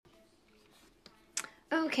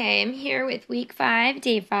Okay, I'm here with week 5,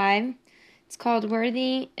 day 5. It's called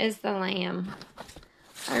Worthy is the Lamb.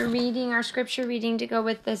 Our scripture reading to go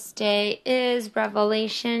with this day is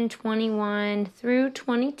Revelation 21 through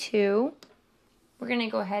 22. We're going to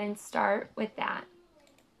go ahead and start with that.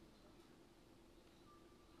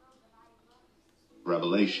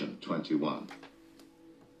 Revelation 21.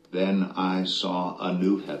 Then I saw a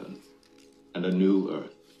new heaven and a new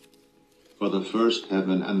earth. For the first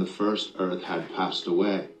heaven and the first earth had passed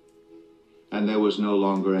away, and there was no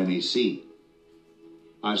longer any sea.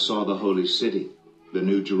 I saw the holy city, the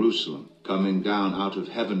new Jerusalem, coming down out of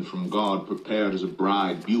heaven from God, prepared as a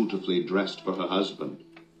bride beautifully dressed for her husband.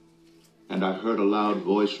 And I heard a loud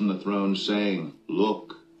voice from the throne saying,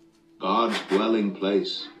 "Look, God's dwelling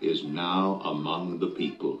place is now among the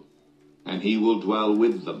people, and he will dwell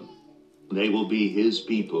with them. They will be his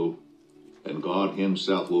people, and God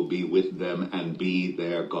himself will be with them and be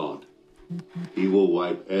their God. He will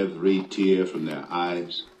wipe every tear from their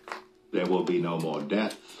eyes. There will be no more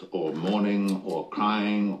death, or mourning, or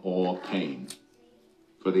crying, or pain.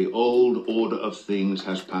 For the old order of things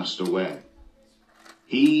has passed away."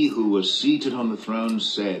 He who was seated on the throne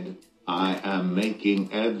said, "I am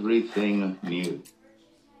making everything new."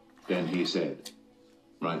 Then he said,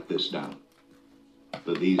 "Write this down,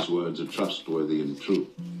 for these words are trustworthy and true."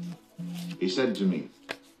 He said to me,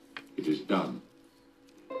 "It is done.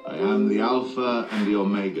 I am the Alpha and the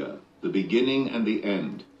Omega, the beginning and the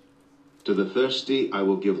end. To the thirsty I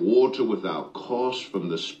will give water without cost from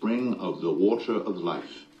the spring of the water of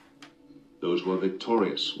life. Those who are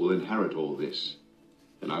victorious will inherit all this,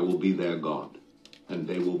 and I will be their God, and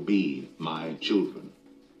they will be my children.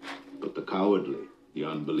 But the cowardly, the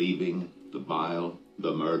unbelieving, the vile,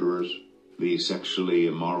 the murderers, the sexually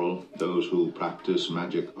immoral, those who practice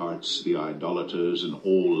magic arts, the idolaters, and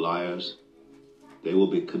all liars, they will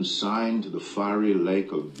be consigned to the fiery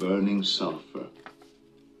lake of burning sulfur.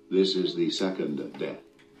 This is the second death.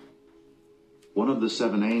 One of the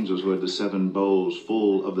 7 angels who had the 7 bowls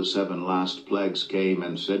full of the 7 last plagues came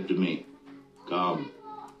and said to me, "Come,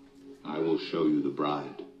 I will show you the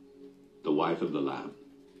bride, the wife of the Lamb."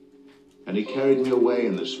 And he carried me away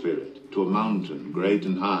in the Spirit to a mountain great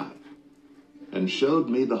and high, and showed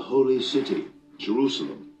me the holy city,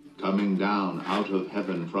 Jerusalem, coming down out of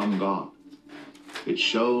heaven from God. It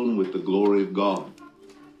shone with the glory of God,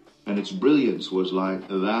 and its brilliance was like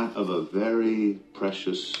that of a very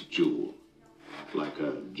precious jewel, like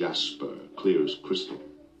a jasper, clear as crystal.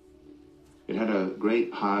 It had a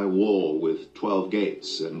great high wall with 12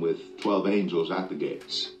 gates, and with 12 angels at the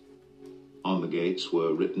gates. On the gates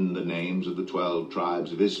were written the names of the 12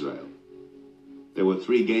 tribes of Israel. There were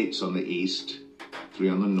 3 gates on the east, 3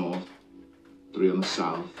 on the north, 3 on the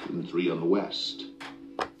south, and 3 on the west.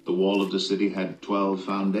 The wall of the city had 12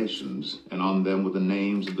 foundations, and on them were the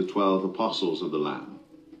names of the 12 apostles of the Lamb.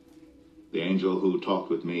 The angel who talked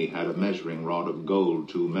with me had a measuring rod of gold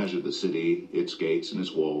to measure the city, its gates, and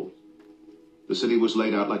its walls. The city was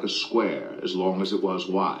laid out like a square, as long as it was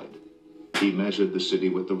wide. He measured the city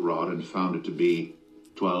with the rod and found it to be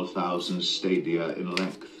 12,000 stadia in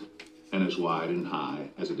length, and as wide and high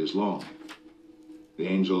as it is long. The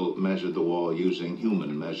angel measured the wall using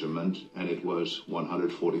human measurement, and it was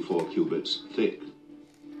 144 cubits thick.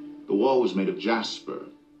 The wall was made of jasper,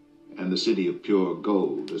 and the city of pure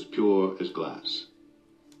gold, as pure as glass.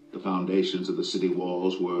 The foundations of the city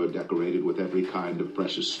walls were decorated with every kind of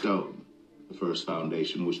precious stone. The first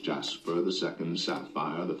foundation was jasper, the second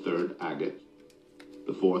sapphire, the third agate,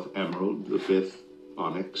 the fourth emerald, the fifth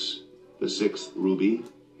onyx, the sixth ruby,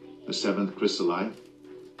 the 7th chrysolite,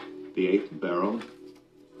 the 8th beryl,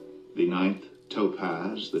 the 9th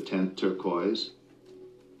topaz, the 10th turquoise,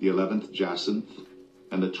 the 11th jacinth,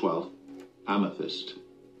 and the 12th amethyst.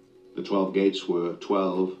 The 12 gates were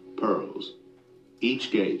 12 pearls,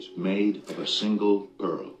 each gate made of a single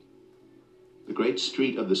pearl. The great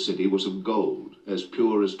street of the city was of gold, as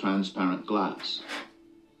pure as transparent glass.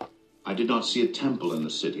 I did not see a temple in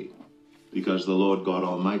the city, because the Lord God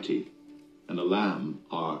Almighty and the Lamb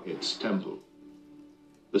are its temple.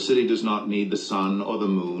 The city does not need the sun or the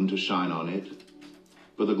moon to shine on it,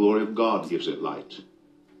 for the glory of God gives it light,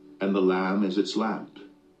 and the Lamb is its lamp.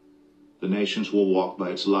 The nations will walk by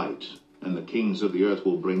its light, and the kings of the earth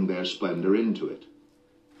will bring their splendor into it.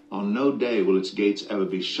 On no day will its gates ever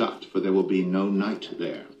be shut, for there will be no night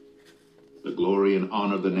there. The glory and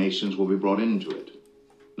honor of the nations will be brought into it.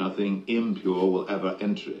 Nothing impure will ever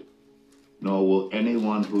enter it, nor will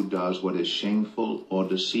anyone who does what is shameful or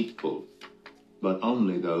deceitful, but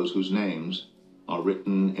only those whose names are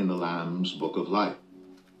written in the Lamb's book of life.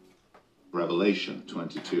 Revelation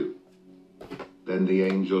 22. Then the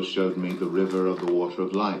angel showed me the river of the water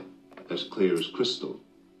of life, as clear as crystal,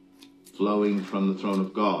 flowing from the throne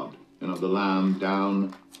of God and of the Lamb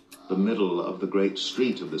down the middle of the great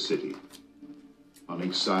street of the city. On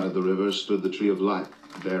each side of the river stood the tree of life,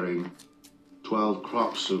 bearing 12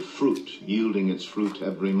 crops of fruit, yielding its fruit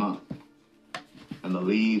every month. And the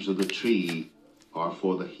leaves of the tree are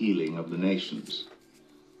for the healing of the nations.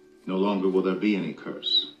 No longer will there be any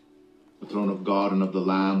curse. The throne of God and of the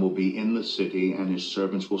Lamb will be in the city, and his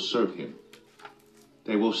servants will serve him.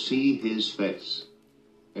 They will see his face,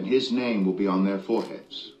 and his name will be on their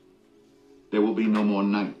foreheads. There will be no more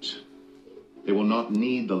night. They will not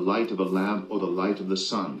need the light of a lamp or the light of the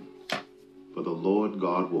sun, for the Lord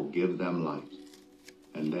God will give them light,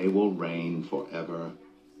 and they will reign forever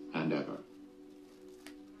and ever.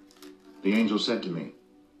 The angel said to me,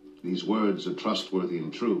 "These words are trustworthy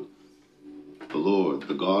and true. The Lord,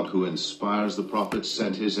 the God who inspires the prophets,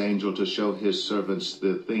 sent his angel to show his servants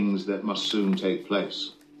the things that must soon take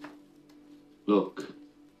place. Look,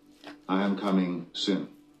 I am coming soon.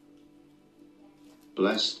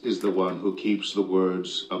 Blessed is the one who keeps the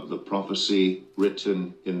words of the prophecy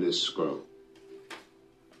written in this scroll.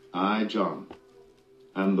 I, John,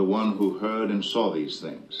 am the one who heard and saw these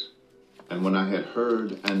things. And when I had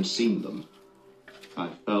heard and seen them, I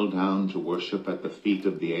fell down to worship at the feet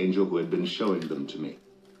of the angel who had been showing them to me.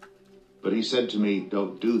 But he said to me,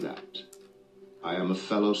 'Don't do that. I am a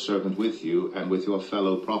fellow servant with you and with your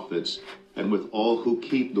fellow prophets and with all who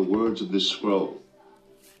keep the words of this scroll.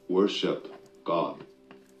 Worship God.'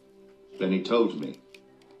 Then he told me,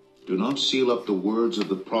 'Do not seal up the words of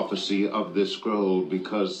the prophecy of this scroll,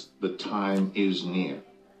 because the time is near.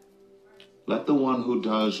 Let the one who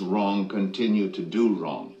does wrong continue to do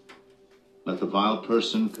wrong. Let the vile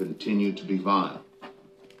person continue to be vile.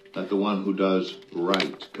 Let the one who does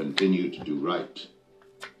right continue to do right.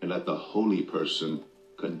 And let the holy person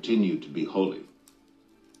continue to be holy.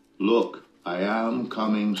 Look, I am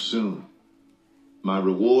coming soon. My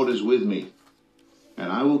reward is with me,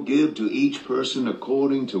 and I will give to each person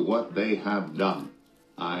according to what they have done.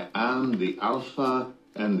 I am the Alpha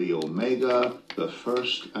and the Omega, the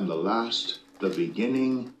first and the last, the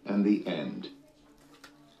beginning and the end.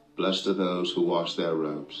 Blessed are those who wash their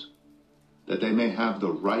robes, that they may have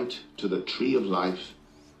the right to the tree of life,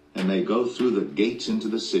 and may go through the gates into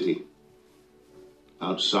the city.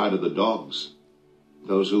 Outside are the dogs,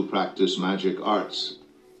 those who practice magic arts,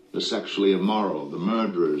 the sexually immoral, the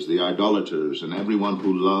murderers, the idolaters, and everyone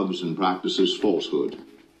who loves and practices falsehood.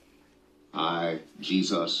 I,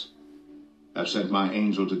 Jesus, have sent my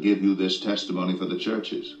angel to give you this testimony for the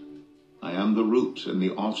churches. I am the root and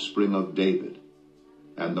the offspring of David,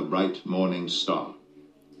 and the bright morning star.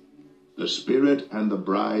 The Spirit and the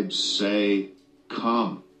bride say,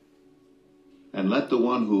 'Come.' And let the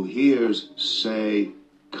one who hears say,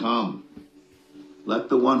 'Come.' Let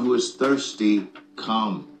the one who is thirsty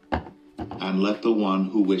come, and let the one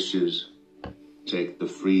who wishes take the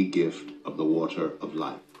free gift of the water of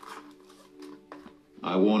life.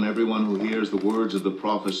 I warn everyone who hears the words of the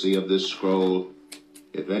prophecy of this scroll,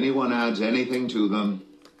 if anyone adds anything to them,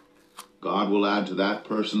 God will add to that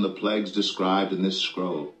person the plagues described in this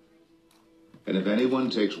scroll. And if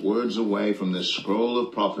anyone takes words away from this scroll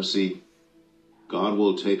of prophecy, God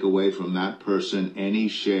will take away from that person any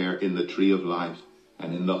share in the tree of life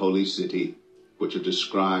and in the holy city, which are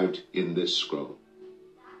described in this scroll.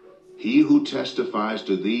 He who testifies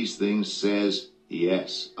to these things says,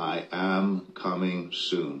 'Yes, I am coming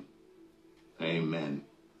soon.' Amen.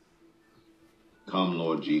 Come,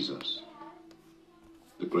 Lord Jesus.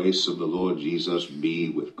 The grace of the Lord Jesus be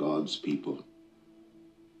with God's people.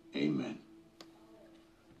 Amen.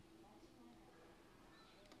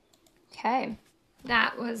 Okay,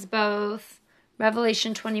 that was both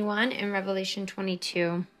Revelation 21 and Revelation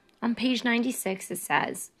 22. On page 96 it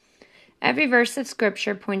says, every verse of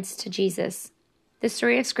Scripture points to Jesus. The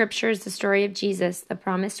story of Scripture is the story of Jesus, the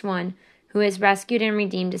promised one, who has rescued and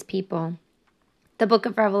redeemed his people. The book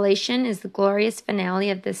of Revelation is the glorious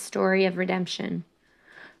finale of this story of redemption.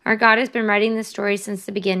 Our God has been writing this story since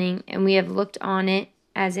the beginning, and we have looked on it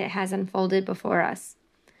as it has unfolded before us.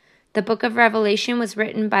 The book of Revelation was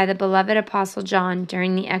written by the beloved Apostle John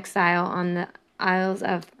during the exile on the Isles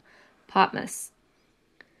of Patmos.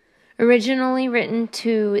 Originally written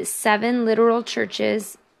to 7 literal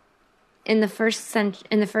churches in the first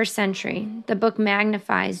century, the book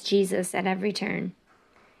magnifies Jesus at every turn.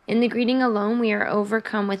 In the greeting alone, we are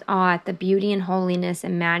overcome with awe at the beauty and holiness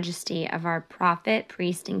and majesty of our prophet,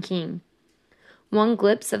 priest, and king. One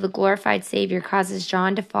glimpse of the glorified Savior causes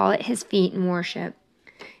John to fall at his feet in worship,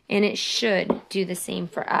 and it should do the same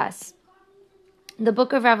for us. The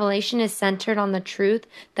book of Revelation is centered on the truth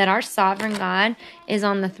that our sovereign God is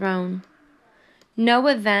on the throne. No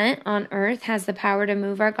event on earth has the power to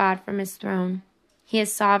move our God from his throne. He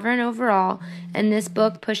is sovereign over all, and this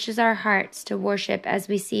book pushes our hearts to worship as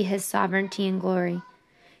we see his sovereignty and glory.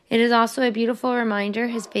 It is also a beautiful reminder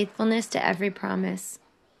of his faithfulness to every promise.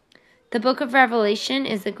 The book of Revelation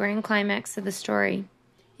is the grand climax of the story.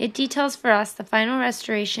 It details for us the final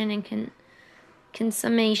restoration and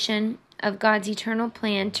consummation of God's eternal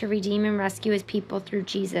plan to redeem and rescue his people through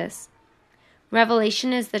Jesus.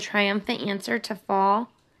 Revelation is the triumphant answer to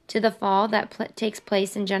the fall that takes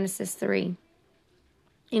place in Genesis 3.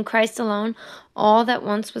 In Christ alone, all that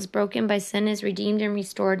once was broken by sin is redeemed and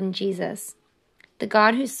restored in Jesus. The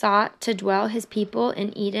God who sought to dwell his people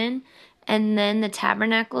in Eden and then the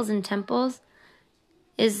tabernacles and temples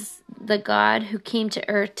is the God who came to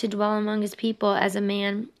earth to dwell among his people as a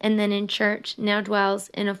man and then in church now dwells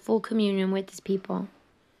in a full communion with his people.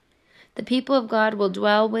 The people of God will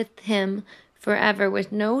dwell with him forever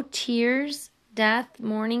with no tears, death,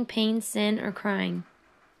 mourning, pain, sin, or crying.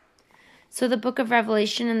 So the book of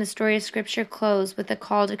Revelation and the story of Scripture close with a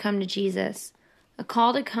call to come to Jesus, a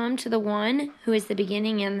call to come to the one who is the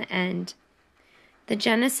beginning and the end. The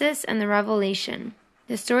Genesis and the Revelation.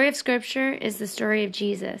 The story of Scripture is the story of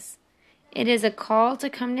Jesus. It is a call to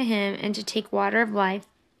come to him and to take water of life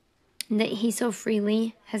that he so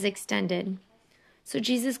freely has extended. So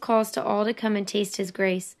Jesus calls to all to come and taste his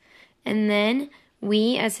grace. And then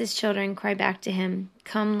we, as his children, cry back to him,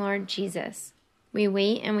 "Come, Lord Jesus." We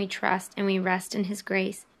wait and we trust and we rest in his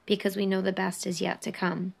grace because we know the best is yet to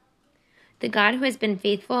come. The God who has been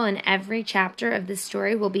faithful in every chapter of this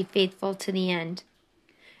story will be faithful to the end.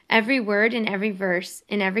 Every word in every verse,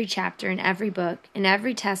 in every chapter, in every book, in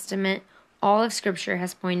every testament, all of Scripture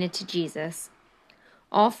has pointed to Jesus.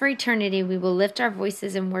 All for eternity we will lift our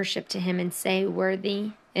voices in worship to him and say,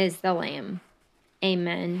 "Worthy is the Lamb."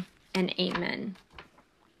 Amen and amen.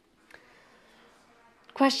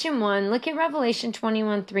 Question 1. Look at Revelation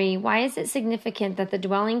 21:3. Why is it significant that the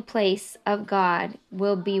dwelling place of God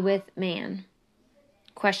will be with man?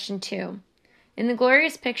 Question 2. In the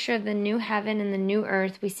glorious picture of the new heaven and the new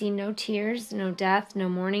earth, we see no tears, no death, no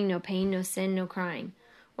mourning, no pain, no sin, no crying.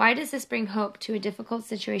 Why does this bring hope to a difficult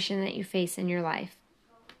situation that you face in your life?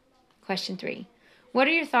 Question 3. What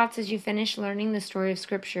are your thoughts as you finish learning the story of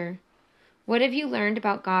Scripture? What have you learned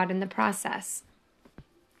about God in the process?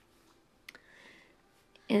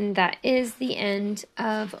 And that is the end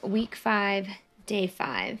of week 5, day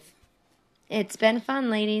 5. It's been fun,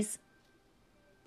 ladies.